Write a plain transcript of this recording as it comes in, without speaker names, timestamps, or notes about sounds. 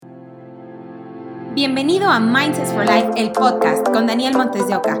Bienvenido a Mindsets for Life, el podcast con Daniel Montes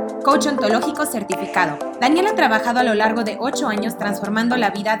de Oca, coach ontológico certificado. Daniel ha trabajado a lo largo de 8 años transformando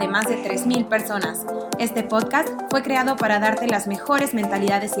la vida de más de 3,000 personas. Este podcast fue creado para darte las mejores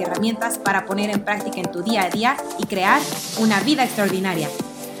mentalidades y herramientas para poner en práctica en tu día a día y crear una vida extraordinaria.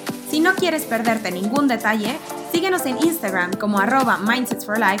 Si no quieres perderte ningún detalle, síguenos en Instagram como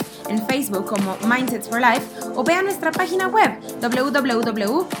 @MindsetsForLife, en Facebook como Mindsets for Life o ve a nuestra página web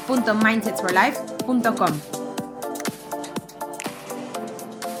www.mindsetsforlife.com.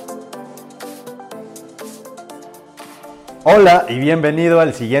 Hola y bienvenido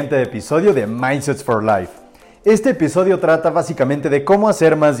al siguiente episodio de Mindsets for Life. Este episodio trata básicamente de cómo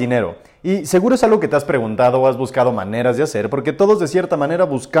hacer más dinero. Y seguro es algo que te has preguntado o has buscado maneras de hacer, porque todos de cierta manera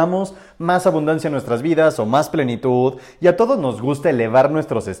buscamos más abundancia en nuestras vidas o más plenitud, y a todos nos gusta elevar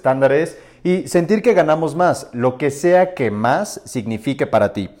nuestros estándares y sentir que ganamos más, lo que sea que más signifique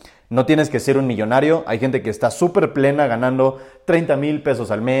para ti. No tienes que ser un millonario, hay gente que está súper plena ganando 30,000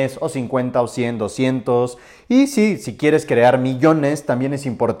 pesos al mes, o 50, o 100, 200. Y sí, si quieres crear millones, también es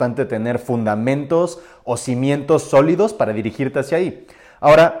importante tener fundamentos o cimientos sólidos para dirigirte hacia ahí.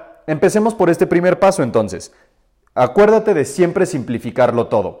 Ahora, empecemos por este primer paso entonces. Acuérdate de siempre simplificarlo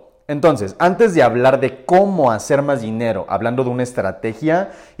todo. Entonces, antes de hablar de cómo hacer más dinero, hablando de una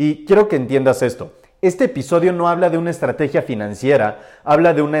estrategia, y quiero que entiendas esto. Este episodio no habla de una estrategia financiera,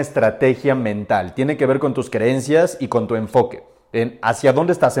 habla de una estrategia mental. Tiene que ver con tus creencias y con tu enfoque, en hacia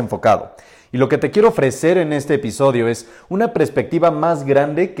dónde estás enfocado. Y lo que te quiero ofrecer en este episodio es una perspectiva más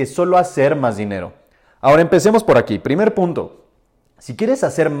grande que solo hacer más dinero. Ahora empecemos por aquí. Primer punto. Si quieres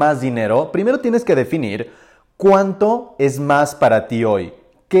hacer más dinero, primero tienes que definir cuánto es más para ti hoy.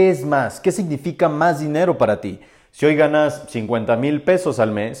 ¿Qué es más? ¿Qué significa más dinero para ti? Si hoy ganas 50,000 pesos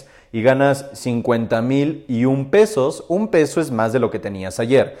al mes y ganas 50,001 pesos, un peso es más de lo que tenías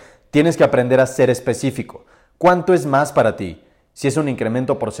ayer. Tienes que aprender a ser específico. ¿Cuánto es más para ti? Si es un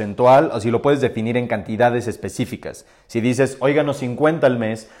incremento porcentual o si lo puedes definir en cantidades específicas. Si dices, hoy gano 50 al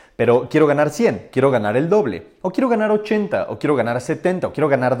mes, pero quiero ganar 100, quiero ganar el doble, o quiero ganar 80, o quiero ganar 70, o quiero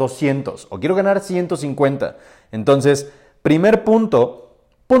ganar 200, o quiero ganar 150. Entonces, primer punto,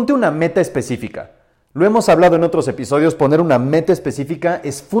 ponte una meta específica. Lo hemos hablado en otros episodios, poner una meta específica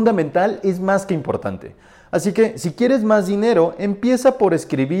es fundamental, es más que importante. Así que si quieres más dinero, empieza por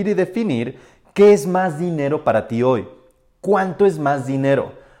escribir y definir qué es más dinero para ti hoy. ¿Cuánto es más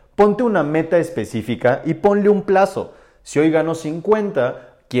dinero? Ponte una meta específica y ponle un plazo. Si hoy gano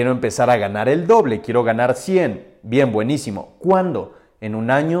 50, quiero empezar a ganar el doble, quiero ganar 100. Bien, buenísimo. ¿Cuándo? ¿En un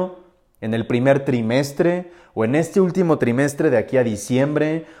año? ¿En el primer trimestre? ¿O en este último trimestre de aquí a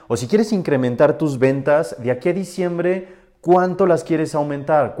diciembre? O si quieres incrementar tus ventas de aquí a diciembre, ¿cuánto las quieres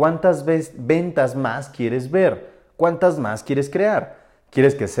aumentar? ¿Cuántas ventas más quieres ver? ¿Cuántas más quieres crear?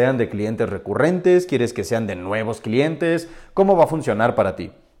 ¿Quieres que sean de clientes recurrentes? ¿Quieres que sean de nuevos clientes? ¿Cómo va a funcionar para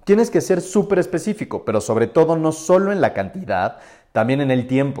ti? Tienes que ser súper específico, pero sobre todo no solo en la cantidad, también en el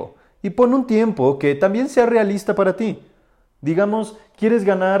tiempo. Y pon un tiempo que también sea realista para ti. Digamos, quieres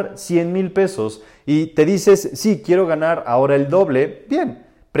ganar 100,000 pesos y te dices, sí, quiero ganar ahora el doble. Bien,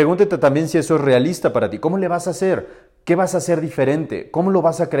 pregúntate también si eso es realista para ti. ¿Cómo le vas a hacer? ¿Qué vas a hacer diferente? ¿Cómo lo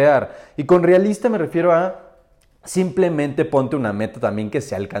vas a crear? Y con realista me refiero a simplemente ponte una meta también que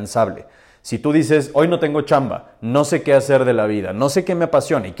sea alcanzable. Si tú dices, hoy no tengo chamba, no sé qué hacer de la vida, no sé qué me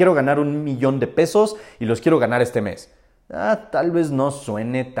apasiona y quiero ganar 1,000,000 de pesos y los quiero ganar este mes. Tal vez no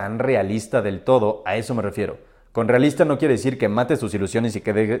suene tan realista del todo, a eso me refiero. Con realista no quiere decir que mates tus ilusiones y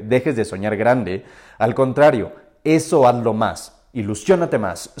que dejes de soñar grande. Al contrario, eso hazlo más. Ilusiónate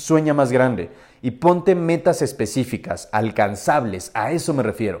más, sueña más grande y ponte metas específicas, alcanzables, a eso me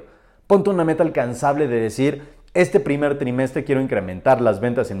refiero. Ponte una meta alcanzable de decir, este primer trimestre quiero incrementar las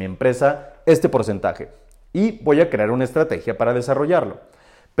ventas en mi empresa, este porcentaje, y voy a crear una estrategia para desarrollarlo.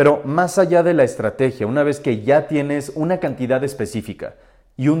 Pero más allá de la estrategia, una vez que ya tienes una cantidad específica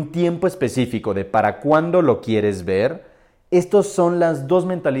y un tiempo específico de para cuándo lo quieres ver, estos son las dos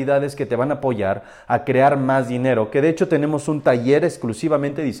mentalidades que te van a apoyar a crear más dinero, que de hecho tenemos un taller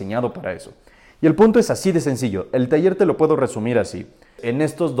exclusivamente diseñado para eso. Y el punto es así de sencillo, el taller te lo puedo resumir así, en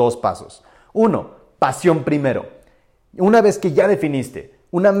estos dos pasos. 1, pasión primero. Una vez que ya definiste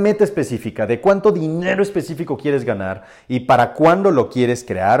una meta específica de cuánto dinero específico quieres ganar y para cuándo lo quieres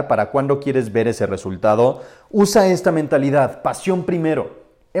crear, para cuándo quieres ver ese resultado, usa esta mentalidad, pasión primero.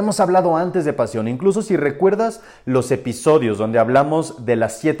 Hemos hablado antes de pasión, incluso si recuerdas los episodios donde hablamos de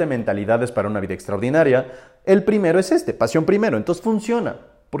las 7 mentalidades para una vida extraordinaria, el primero es este, pasión primero, entonces funciona.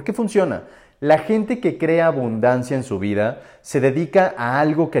 ¿Por qué funciona? La gente que crea abundancia en su vida se dedica a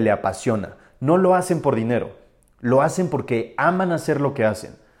algo que le apasiona, no lo hacen por dinero. Lo hacen porque aman hacer lo que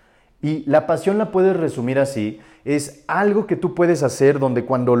hacen. Y la pasión la puedes resumir así, es algo que tú puedes hacer donde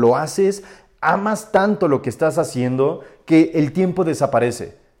cuando lo haces, amas tanto lo que estás haciendo que el tiempo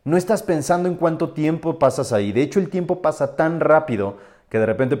desaparece. No estás pensando en cuánto tiempo pasas ahí. De hecho, el tiempo pasa tan rápido que de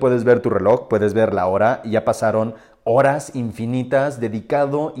repente puedes ver tu reloj, puedes ver la hora y ya pasaron horas infinitas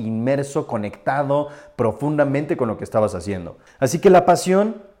dedicado, inmerso, conectado profundamente con lo que estabas haciendo. Así que la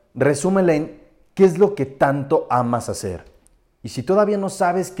pasión, resúmela en qué es lo que tanto amas hacer. Y si todavía no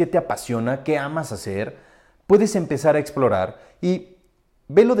sabes qué te apasiona, qué amas hacer, puedes empezar a explorar y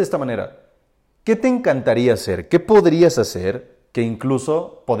velo de esta manera. ¿Qué te encantaría hacer? ¿Qué podrías hacer que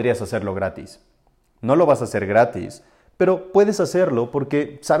incluso podrías hacerlo gratis? No lo vas a hacer gratis, pero puedes hacerlo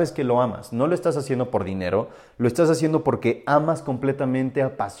porque sabes que lo amas. No lo estás haciendo por dinero, lo estás haciendo porque amas completamente,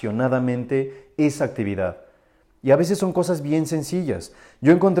 apasionadamente esa actividad. Y a veces son cosas bien sencillas.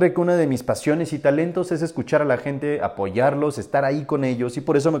 Yo encontré que una de mis pasiones y talentos es escuchar a la gente, apoyarlos, estar ahí con ellos y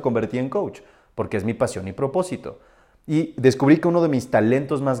por eso me convertí en coach, porque es mi pasión y propósito. Y descubrí que uno de mis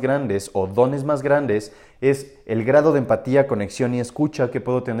talentos más grandes o dones más grandes es el grado de empatía, conexión y escucha que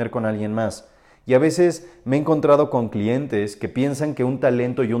puedo tener con alguien más. Y a veces me he encontrado con clientes que piensan que un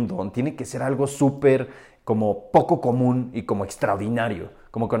talento y un don tiene que ser algo súper como poco común y como extraordinario.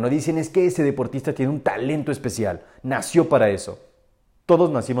 Como cuando dicen es que ese deportista tiene un talento especial, nació para eso. Todos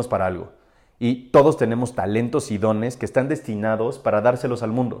nacimos para algo y todos tenemos talentos y dones que están destinados para dárselos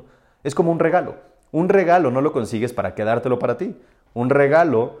al mundo. Es como un regalo. Un regalo no lo consigues para quedártelo para ti. Un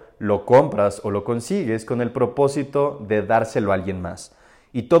regalo lo compras o lo consigues con el propósito de dárselo a alguien más.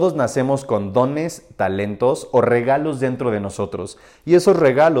 Y todos nacemos con dones, talentos o regalos dentro de nosotros. Y esos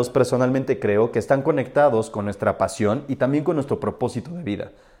regalos personalmente creo que están conectados con nuestra pasión y también con nuestro propósito de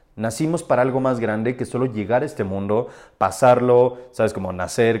vida. Nacimos para algo más grande que solo llegar a este mundo, pasarlo, ¿sabes? Como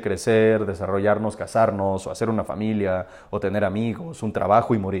nacer, crecer, desarrollarnos, casarnos o hacer una familia o tener amigos, un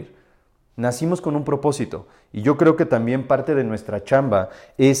trabajo y morir. Nacimos con un propósito y yo creo que también parte de nuestra chamba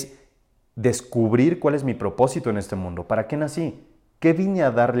es descubrir cuál es mi propósito en este mundo. ¿Para qué nací? ¿Qué vine a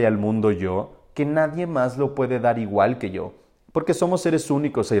darle al mundo yo que nadie más lo puede dar igual que yo? Porque somos seres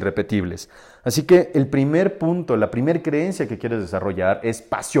únicos e irrepetibles. Así que el primer punto, la primera creencia que quieres desarrollar es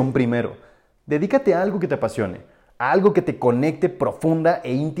pasión primero. Dedícate a algo que te apasione, a algo que te conecte profunda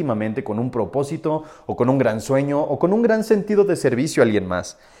e íntimamente con un propósito o con un gran sueño o con un gran sentido de servicio a alguien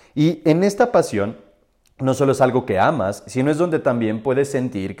más. Y en esta pasión no solo es algo que amas, sino es donde también puedes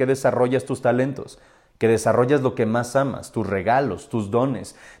sentir que desarrollas tus talentos, que desarrollas lo que más amas, tus regalos, tus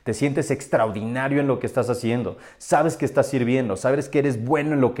dones, te sientes extraordinario en lo que estás haciendo, sabes que estás sirviendo, sabes que eres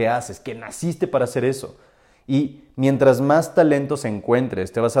bueno en lo que haces, que naciste para hacer eso. Y mientras más talentos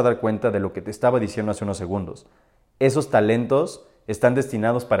encuentres, te vas a dar cuenta de lo que te estaba diciendo hace unos segundos. Esos talentos están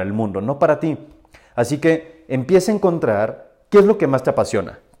destinados para el mundo, no para ti. Así que empieza a encontrar qué es lo que más te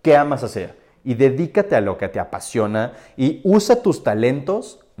apasiona, qué amas hacer, y dedícate a lo que te apasiona y usa tus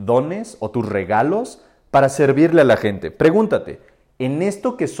talentos, dones o tus regalos para servirle a la gente. Pregúntate, ¿en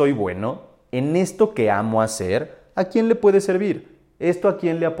esto que soy bueno, en esto que amo hacer, a quién le puede servir? ¿Esto a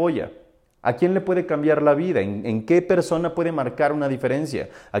quién le apoya? ¿A quién le puede cambiar la vida? ¿En qué persona puede marcar una diferencia?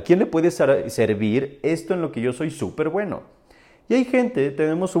 ¿A quién le puede servir esto en lo que yo soy súper bueno? Y hay gente,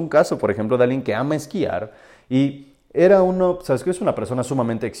 tenemos un caso, por ejemplo, de alguien que ama esquiar y sabes que es una persona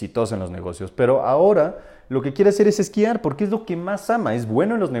sumamente exitosa en los negocios, pero ahora lo que quiere hacer es esquiar porque es lo que más ama, es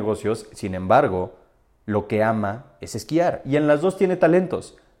bueno en los negocios, sin embargo, lo que ama es esquiar y en las dos tiene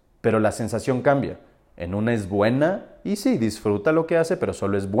talentos, pero la sensación cambia. En una es buena y sí, disfruta lo que hace, pero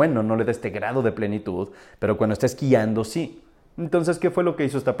solo es bueno, no le da este grado de plenitud, pero cuando está esquiando sí. Entonces, ¿qué fue lo que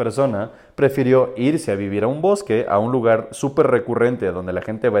hizo esta persona? Prefirió irse a vivir a un bosque, a un lugar súper recurrente donde la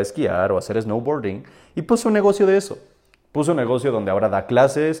gente va a esquiar o a hacer snowboarding y puso un negocio de eso. Puso un negocio donde ahora da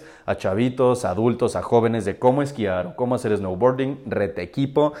clases a chavitos, a adultos, a jóvenes de cómo esquiar o cómo hacer snowboarding, reta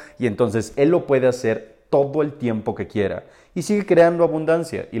equipo y entonces él lo puede hacer todo el tiempo que quiera y sigue creando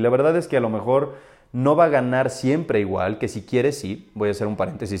abundancia. Y la verdad es que a lo mejor no va a ganar siempre igual, que si quiere sí, voy a hacer un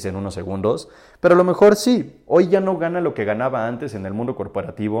paréntesis en unos segundos, pero a lo mejor sí, hoy ya no gana lo que ganaba antes en el mundo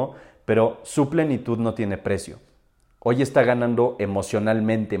corporativo, pero su plenitud no tiene precio. Hoy está ganando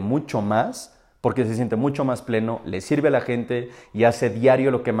emocionalmente mucho más porque se siente mucho más pleno, le sirve a la gente y hace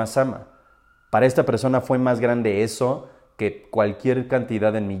diario lo que más ama. Para esta persona fue más grande eso que cualquier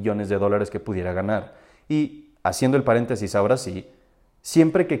cantidad en millones de dólares que pudiera ganar. Y haciendo el paréntesis ahora sí,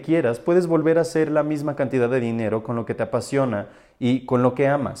 siempre que quieras puedes volver a hacer la misma cantidad de dinero con lo que te apasiona y con lo que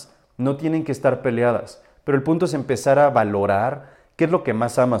amas. No tienen que estar peleadas, pero el punto es empezar a valorar qué es lo que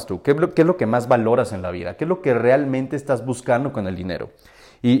más amas tú, qué es lo que más valoras en la vida, qué es lo que realmente estás buscando con el dinero.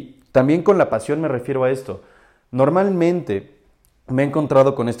 Y también con la pasión me refiero a esto. Normalmente me he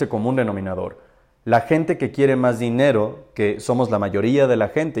encontrado con este común denominador. La gente que quiere más dinero, que somos la mayoría de la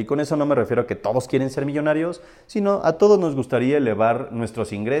gente, y con eso no me refiero a que todos quieren ser millonarios, sino a todos nos gustaría elevar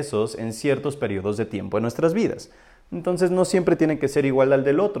nuestros ingresos en ciertos periodos de tiempo en nuestras vidas. Entonces no siempre tiene que ser igual al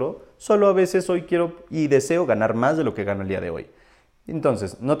del otro, solo a veces hoy quiero y deseo ganar más de lo que gano el día de hoy.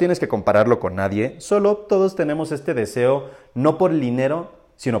 Entonces, no tienes que compararlo con nadie, solo todos tenemos este deseo no por el dinero,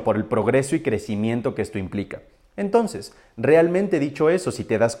 sino por el progreso y crecimiento que esto implica. Entonces, realmente dicho eso, si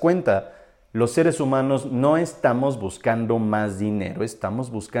te das cuenta, los seres humanos no estamos buscando más dinero,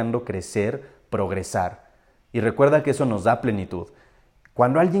 estamos buscando crecer, progresar. Y recuerda que eso nos da plenitud.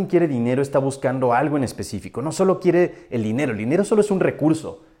 Cuando alguien quiere dinero está buscando algo en específico, no solo quiere el dinero solo es un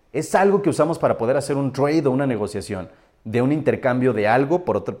recurso, es algo que usamos para poder hacer un trade o una negociación, de un intercambio de algo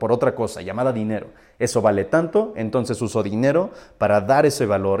por otra cosa, llamada dinero. Eso vale tanto, entonces uso dinero para dar ese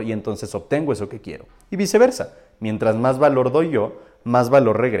valor y entonces obtengo eso que quiero. Y viceversa, mientras más valor doy yo, más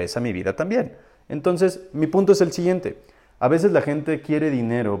valor regresa a mi vida también. Entonces, mi punto es el siguiente. A veces la gente quiere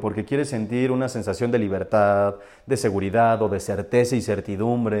dinero porque quiere sentir una sensación de libertad, de seguridad o de certeza y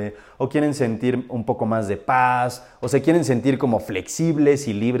certidumbre, o quieren sentir un poco más de paz, o se quieren sentir como flexibles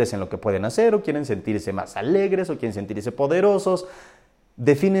y libres en lo que pueden hacer, o quieren sentirse más alegres, o quieren sentirse poderosos.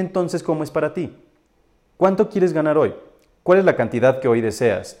 Define entonces cómo es para ti. ¿Cuánto quieres ganar hoy? ¿Cuál es la cantidad que hoy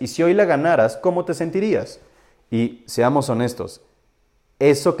deseas? Y si hoy la ganaras, ¿cómo te sentirías? Y seamos honestos,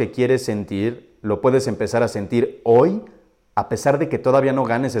 eso que quieres sentir, lo puedes empezar a sentir hoy, a pesar de que todavía no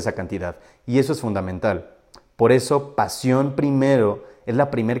ganes esa cantidad. Y eso es fundamental. Por eso, pasión primero es la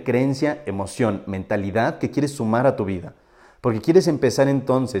primer creencia, emoción, mentalidad que quieres sumar a tu vida. Porque quieres empezar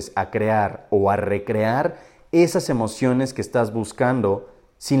entonces a crear o a recrear esas emociones que estás buscando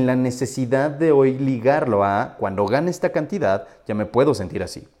sin la necesidad de hoy ligarlo a cuando gane esta cantidad ya me puedo sentir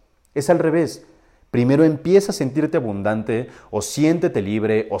así. Es al revés. Primero empieza a sentirte abundante o siéntete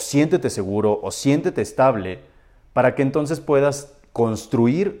libre o siéntete seguro o siéntete estable para que entonces puedas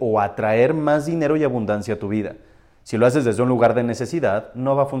construir o atraer más dinero y abundancia a tu vida. Si lo haces desde un lugar de necesidad,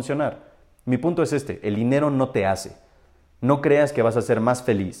 no va a funcionar. Mi punto es este, el dinero no te hace. No creas que vas a ser más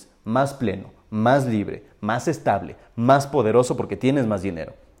feliz, más pleno, más libre, más estable, más poderoso porque tienes más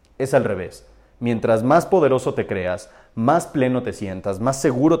dinero. Es al revés. Mientras más poderoso te creas, más pleno te sientas, más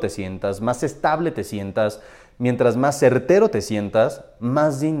seguro te sientas, más estable te sientas, mientras más certero te sientas,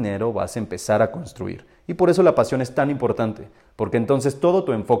 más dinero vas a empezar a construir. Y por eso la pasión es tan importante, porque entonces todo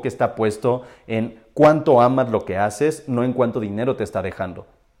tu enfoque está puesto en cuánto amas lo que haces, no en cuánto dinero te está dejando.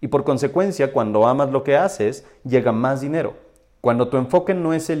 Y por consecuencia, cuando amas lo que haces, llega más dinero. Cuando tu enfoque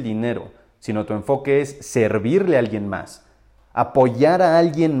no es el dinero, sino tu enfoque es servirle a alguien más, apoyar a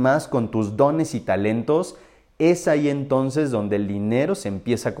alguien más con tus dones y talentos, es ahí entonces donde el dinero se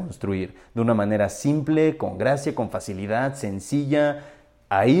empieza a construir de una manera simple, con gracia, con facilidad, sencilla.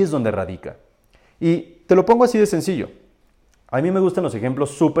 Ahí es donde radica. Y te lo pongo así de sencillo. A mí me gustan los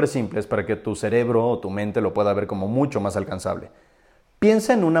ejemplos súper simples para que tu cerebro o tu mente lo pueda ver como mucho más alcanzable.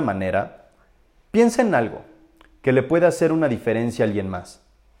 Piensa en una manera, piensa en algo que le pueda hacer una diferencia a alguien más.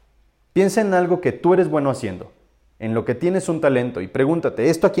 Piensa en algo que tú eres bueno haciendo, en lo que tienes un talento y pregúntate,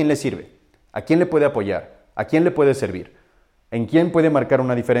 ¿esto a quién le sirve? ¿A quién le puede apoyar? ¿A quién le puede servir? ¿En quién puede marcar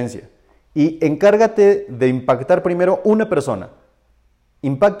una diferencia? Y encárgate de impactar primero una persona.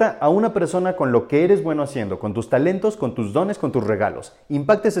 Impacta a una persona con lo que eres bueno haciendo, con tus talentos, con tus dones, con tus regalos.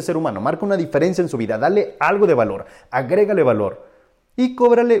 Impacta a ese ser humano, marca una diferencia en su vida, dale algo de valor, agrégale valor y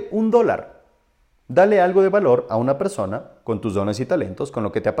cóbrale $1. Dale algo de valor a una persona con tus dones y talentos, con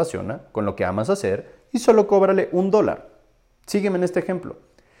lo que te apasiona, con lo que amas hacer y solo cóbrale $1. Sígueme en este ejemplo.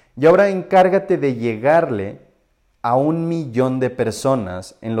 Y ahora encárgate de llegarle a 1,000,000 de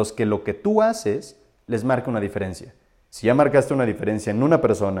personas en los que lo que tú haces les marca una diferencia. Si ya marcaste una diferencia en una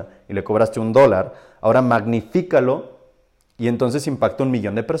persona y le cobraste $1, ahora magnifícalo y entonces impacta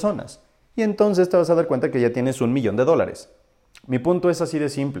 1,000,000 de personas. Y entonces te vas a dar cuenta que ya tienes $1,000,000. Mi punto es así de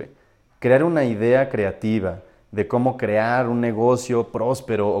simple. Crear una idea creativa de cómo crear un negocio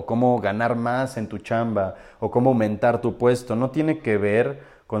próspero o cómo ganar más en tu chamba o cómo aumentar tu puesto no tiene que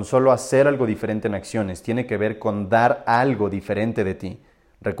ver con solo hacer algo diferente en acciones, tiene que ver con dar algo diferente de ti.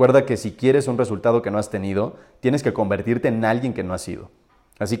 Recuerda que si quieres un resultado que no has tenido, tienes que convertirte en alguien que no has sido.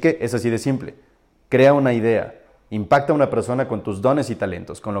 Así que es así de simple. Crea una idea, impacta a una persona con tus dones y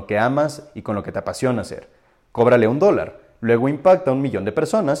talentos, con lo que amas y con lo que te apasiona hacer. Cóbrale $1, luego impacta a 1,000,000 de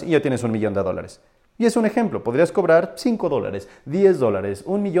personas y ya tienes $1,000,000. Y es un ejemplo, podrías cobrar $5, $10,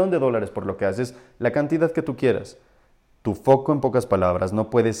 $1,000,000 por lo que haces, la cantidad que tú quieras. Tu foco, en pocas palabras, no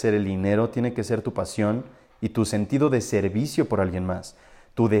puede ser el dinero, tiene que ser tu pasión y tu sentido de servicio por alguien más.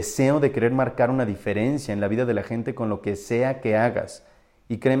 tu deseo de querer marcar una diferencia en la vida de la gente con lo que sea que hagas.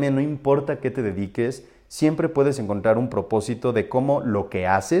 Y créeme, no importa qué te dediques, siempre puedes encontrar un propósito de cómo lo que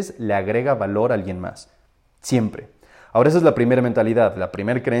haces le agrega valor a alguien más. Siempre. Ahora esa es la primera mentalidad, la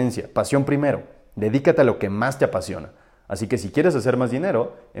primera creencia, pasión primero. Dedícate a lo que más te apasiona. Así que si quieres hacer más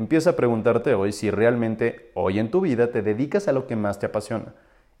dinero, empieza a preguntarte hoy si realmente hoy en tu vida te dedicas a lo que más te apasiona.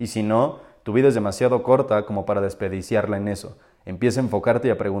 Y si no, tu vida es demasiado corta como para desperdiciarla en eso. Empieza a enfocarte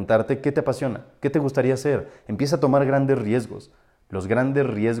y a preguntarte qué te apasiona, qué te gustaría hacer. Empieza a tomar grandes riesgos. Los grandes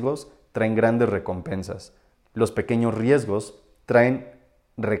riesgos traen grandes recompensas. Los pequeños riesgos traen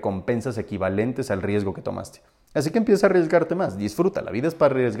recompensas equivalentes al riesgo que tomaste. Así que empieza a arriesgarte más. Disfruta, la vida es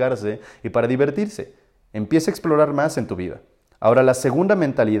para arriesgarse y para divertirse. Empieza a explorar más en tu vida. Ahora, la segunda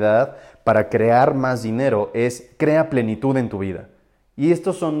mentalidad para crear más dinero es crea plenitud en tu vida. Y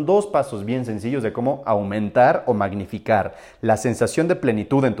estos son dos pasos bien sencillos de cómo aumentar o magnificar la sensación de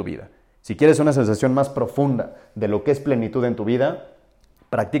plenitud en tu vida. Si quieres una sensación más profunda de lo que es plenitud en tu vida,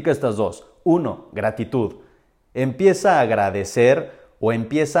 practica estas dos. 1, gratitud. Empieza a agradecer o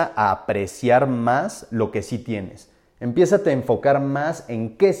empieza a apreciar más lo que sí tienes. Empiézate a enfocar más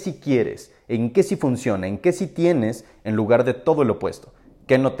en qué sí quieres, en qué sí funciona, en qué sí tienes, en lugar de todo lo opuesto.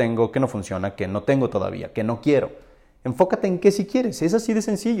 ¿Qué no tengo, qué no funciona, qué no tengo todavía, qué no quiero? Enfócate en qué sí quieres, es así de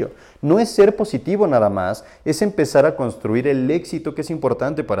sencillo. No es ser positivo nada más, es empezar a construir el éxito que es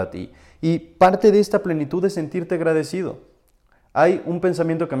importante para ti. Y parte de esta plenitud es sentirte agradecido. Hay un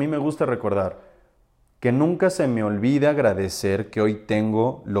pensamiento que a mí me gusta recordar, que nunca se me olvide agradecer que hoy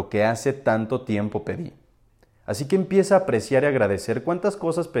tengo lo que hace tanto tiempo pedí. Así que empieza a apreciar y agradecer cuántas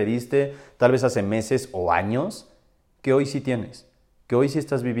cosas pediste tal vez hace meses o años que hoy sí tienes, que hoy sí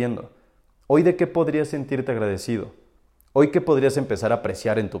estás viviendo. Hoy de qué podrías sentirte agradecido. Hoy qué podrías empezar a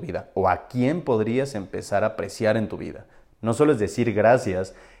apreciar en tu vida o a quién podrías empezar a apreciar en tu vida. No solo es decir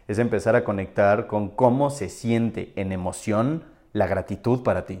gracias, es empezar a conectar con cómo se siente en emoción la gratitud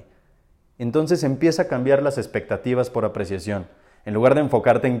para ti. Entonces empieza a cambiar las expectativas por apreciación. En lugar de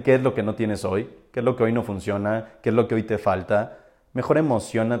enfocarte en qué es lo que no tienes hoy, qué es lo que hoy no funciona, qué es lo que hoy te falta, mejor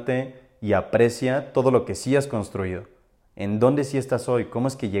emociónate y aprecia todo lo que sí has construido. ¿En dónde sí estás hoy? ¿Cómo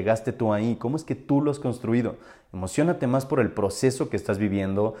es que llegaste tú ahí? ¿Cómo es que tú lo has construido? Emociónate más por el proceso que estás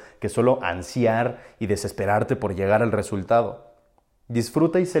viviendo que solo ansiar y desesperarte por llegar al resultado.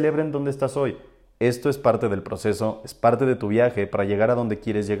 Disfruta y celebra en dónde estás hoy. Esto es parte del proceso, es parte de tu viaje para llegar a donde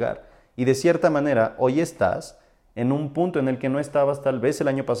quieres llegar. Y de cierta manera, hoy estás en un punto en el que no estabas tal vez el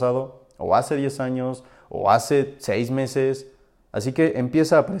año pasado, o hace 10 años, o hace 6 meses. Así que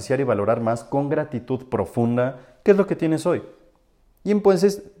empieza a apreciar y valorar más con gratitud profunda qué es lo que tienes hoy. Y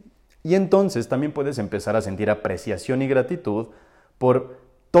entonces también puedes empezar a sentir apreciación y gratitud por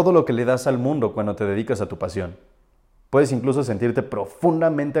todo lo que le das al mundo cuando te dedicas a tu pasión. Puedes incluso sentirte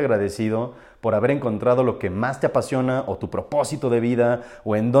profundamente agradecido por haber encontrado lo que más te apasiona o tu propósito de vida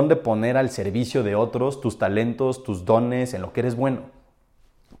o en dónde poner al servicio de otros tus talentos, tus dones, en lo que eres bueno.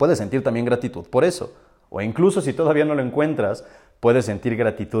 Puedes sentir también gratitud por eso. O incluso si todavía no lo encuentras, puedes sentir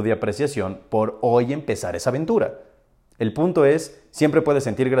gratitud y apreciación por hoy empezar esa aventura. El punto es, siempre puedes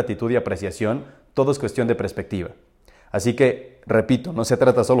sentir gratitud y apreciación, todo es cuestión de perspectiva. Así que, repito, no se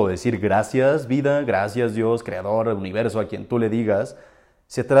trata solo de decir gracias vida, gracias Dios, creador, universo, a quien tú le digas.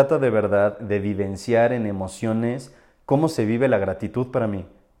 Se trata de verdad de vivenciar en emociones cómo se vive la gratitud para mí,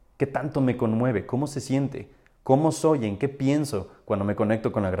 qué tanto me conmueve, cómo se siente, cómo soy, en qué pienso cuando me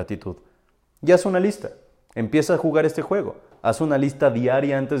conecto con la gratitud. Y haz una lista, empieza a jugar este juego. Haz una lista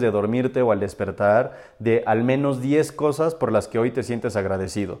diaria antes de dormirte o al despertar de al menos 10 cosas por las que hoy te sientes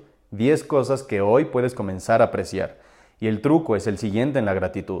agradecido. 10 cosas que hoy puedes comenzar a apreciar. Y el truco es el siguiente en la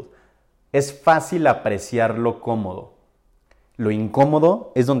gratitud. Es fácil apreciar lo cómodo. Lo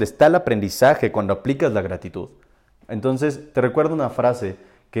incómodo es donde está el aprendizaje cuando aplicas la gratitud. Entonces, te recuerdo una frase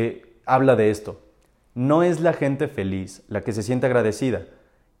que habla de esto. No es la gente feliz la que se siente agradecida.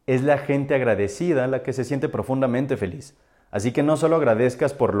 Es la gente agradecida la que se siente profundamente feliz. Así que no solo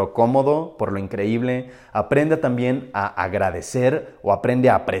agradezcas por lo cómodo, por lo increíble, aprende también a agradecer o aprende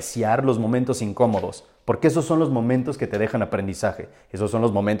a apreciar los momentos incómodos, porque esos son los momentos que te dejan aprendizaje, esos son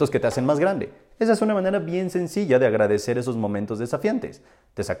los momentos que te hacen más grande. Esa es una manera bien sencilla de agradecer esos momentos desafiantes.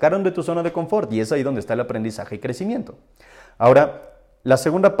 Te sacaron de tu zona de confort y es ahí donde está el aprendizaje y crecimiento. Ahora, la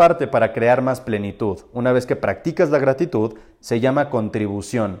segunda parte para crear más plenitud, una vez que practicas la gratitud, se llama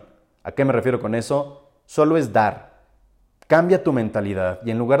contribución. ¿A qué me refiero con eso? Solo es dar. Cambia tu mentalidad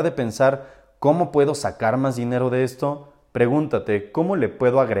y en lugar de pensar ¿cómo puedo sacar más dinero de esto? Pregúntate ¿cómo le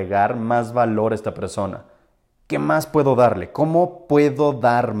puedo agregar más valor a esta persona? ¿Qué más puedo darle? ¿Cómo puedo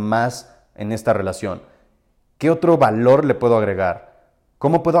dar más en esta relación? ¿Qué otro valor le puedo agregar?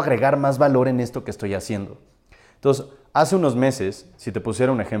 ¿Cómo puedo agregar más valor en esto que estoy haciendo? Entonces, hace unos meses, si te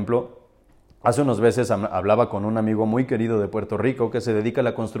pusiera un ejemplo, hace unos meses hablaba con un amigo muy querido de Puerto Rico que se dedica a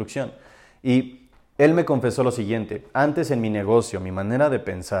la construcción y él me confesó lo siguiente: antes en mi negocio, mi manera de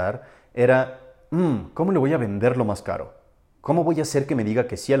pensar era, ¿cómo le voy a vender lo más caro? ¿Cómo voy a hacer que me diga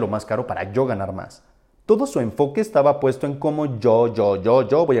que sí a lo más caro para yo ganar más? Todo su enfoque estaba puesto en cómo yo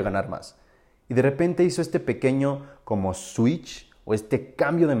voy a ganar más. Y de repente hizo este pequeño como switch o este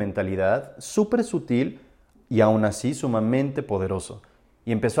cambio de mentalidad súper sutil y aún así sumamente poderoso.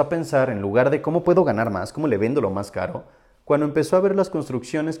 Y empezó a pensar, en lugar de cómo puedo ganar más, cómo le vendo lo más caro, cuando empezó a ver las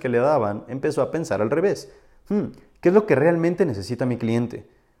construcciones que le daban, empezó a pensar al revés. ¿Qué es lo que realmente necesita mi cliente?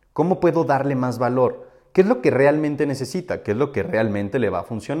 ¿Cómo puedo darle más valor? ¿Qué es lo que realmente necesita? ¿Qué es lo que realmente le va a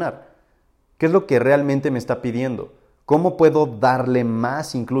funcionar? ¿Qué es lo que realmente me está pidiendo? ¿Cómo puedo darle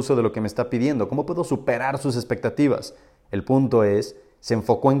más incluso de lo que me está pidiendo? ¿Cómo puedo superar sus expectativas? El punto es, se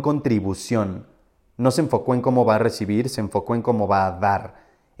enfocó en contribución. No se enfocó en cómo va a recibir, se enfocó en cómo va a dar.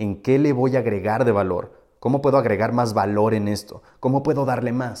 ¿En qué le voy a agregar de valor? ¿Cómo puedo agregar más valor en esto? ¿Cómo puedo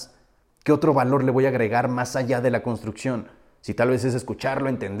darle más? ¿Qué otro valor le voy a agregar más allá de la construcción? Si tal vez es escucharlo,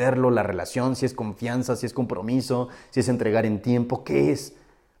 entenderlo, la relación, si es confianza, si es compromiso, si es entregar en tiempo, ¿qué es?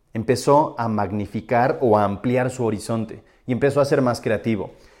 Empezó a magnificar o a ampliar su horizonte y empezó a ser más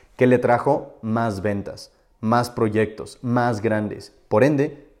creativo. ¿Qué le trajo? Más ventas, más proyectos, más grandes, por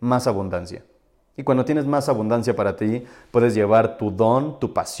ende, más abundancia. Y cuando tienes más abundancia para ti, puedes llevar tu don,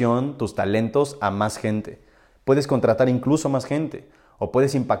 tu pasión, tus talentos a más gente. Puedes contratar incluso más gente o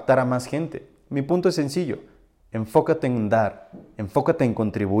puedes impactar a más gente. Mi punto es sencillo: enfócate en dar, enfócate en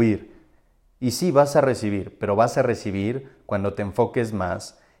contribuir. Y sí vas a recibir, pero vas a recibir cuando te enfoques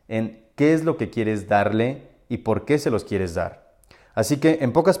más en qué es lo que quieres darle y por qué se los quieres dar. Así que,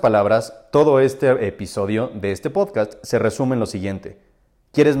 en pocas palabras, todo este episodio de este podcast se resume en lo siguiente: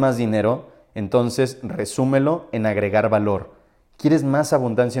 ¿quieres más dinero? Entonces, resúmelo en agregar valor. ¿Quieres más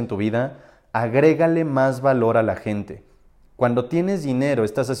abundancia en tu vida? Agrégale más valor a la gente. Cuando tienes dinero,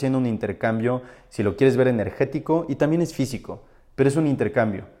 estás haciendo un intercambio, si lo quieres ver energético, y también es físico, pero es un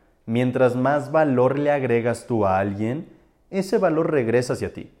intercambio. Mientras más valor le agregas tú a alguien, ese valor regresa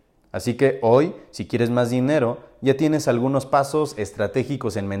hacia ti. Así que hoy, si quieres más dinero, ya tienes algunos pasos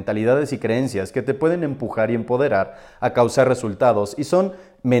estratégicos en mentalidades y creencias que te pueden empujar y empoderar a causar resultados, y son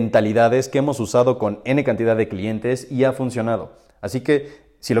mentalidades que hemos usado con N cantidad de clientes y ha funcionado. Así que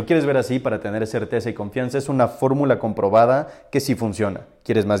si lo quieres ver así, para tener certeza y confianza, es una fórmula comprobada que sí funciona.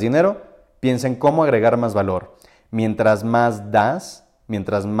 ¿Quieres más dinero? Piensa en cómo agregar más valor. Mientras más das,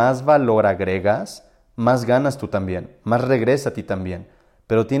 mientras más valor agregas, más ganas tú también, más regresa a ti también.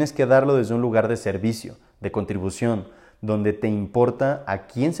 Pero tienes que darlo desde un lugar de servicio, de contribución, donde te importa a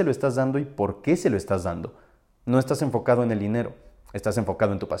quién se lo estás dando y por qué se lo estás dando. No estás enfocado en el dinero, estás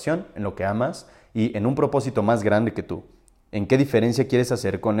enfocado en tu pasión, en lo que amas y en un propósito más grande que tú. ¿En qué diferencia quieres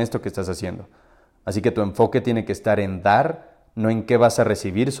hacer con esto que estás haciendo? Así que tu enfoque tiene que estar en dar, no en qué vas a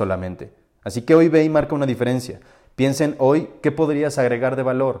recibir solamente. Así que hoy ve y marca una diferencia. Piensa en hoy qué podrías agregar de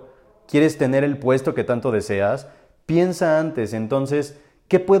valor. ¿Quieres tener el puesto que tanto deseas? Piensa antes, entonces,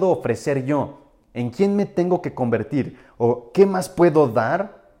 ¿qué puedo ofrecer yo? ¿En quién me tengo que convertir? ¿O qué más puedo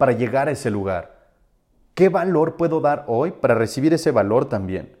dar para llegar a ese lugar? ¿Qué valor puedo dar hoy para recibir ese valor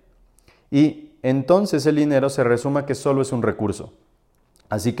también? Y entonces el dinero se resuma que solo es un recurso.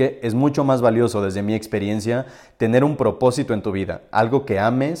 Así que es mucho más valioso, desde mi experiencia, tener un propósito en tu vida, algo que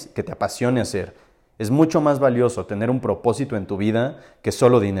ames, que te apasione hacer. Es mucho más valioso tener un propósito en tu vida que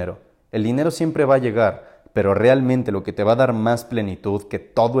solo dinero. El dinero siempre va a llegar, pero realmente lo que te va a dar más plenitud que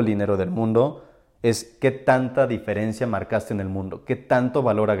todo el dinero del mundo es qué tanta diferencia marcaste en el mundo, qué tanto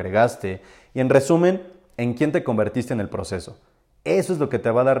valor agregaste y, en resumen, en quién te convertiste en el proceso. Eso es lo que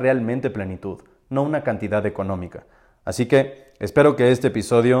te va a dar realmente plenitud, no una cantidad económica. Así que espero que este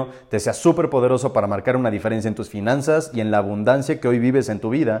episodio te sea súper poderoso para marcar una diferencia en tus finanzas y en la abundancia que hoy vives en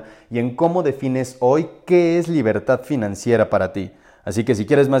tu vida y en cómo defines hoy qué es libertad financiera para ti. Así que si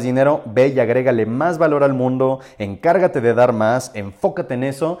quieres más dinero, ve y agrégale más valor al mundo, encárgate de dar más, enfócate en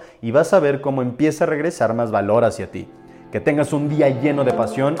eso y vas a ver cómo empieza a regresar más valor hacia ti. Que tengas un día lleno de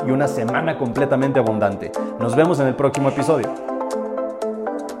pasión y una semana completamente abundante. Nos vemos en el próximo episodio.